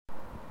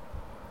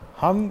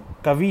हम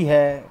कवि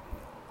है,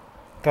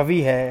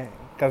 कवि है,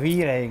 कवि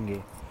ही रहेंगे।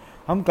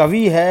 हम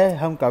कवि है,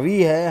 हम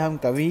कवि है, हम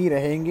कवि ही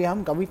रहेंगे,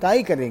 हम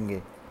कविताई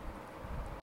करेंगे।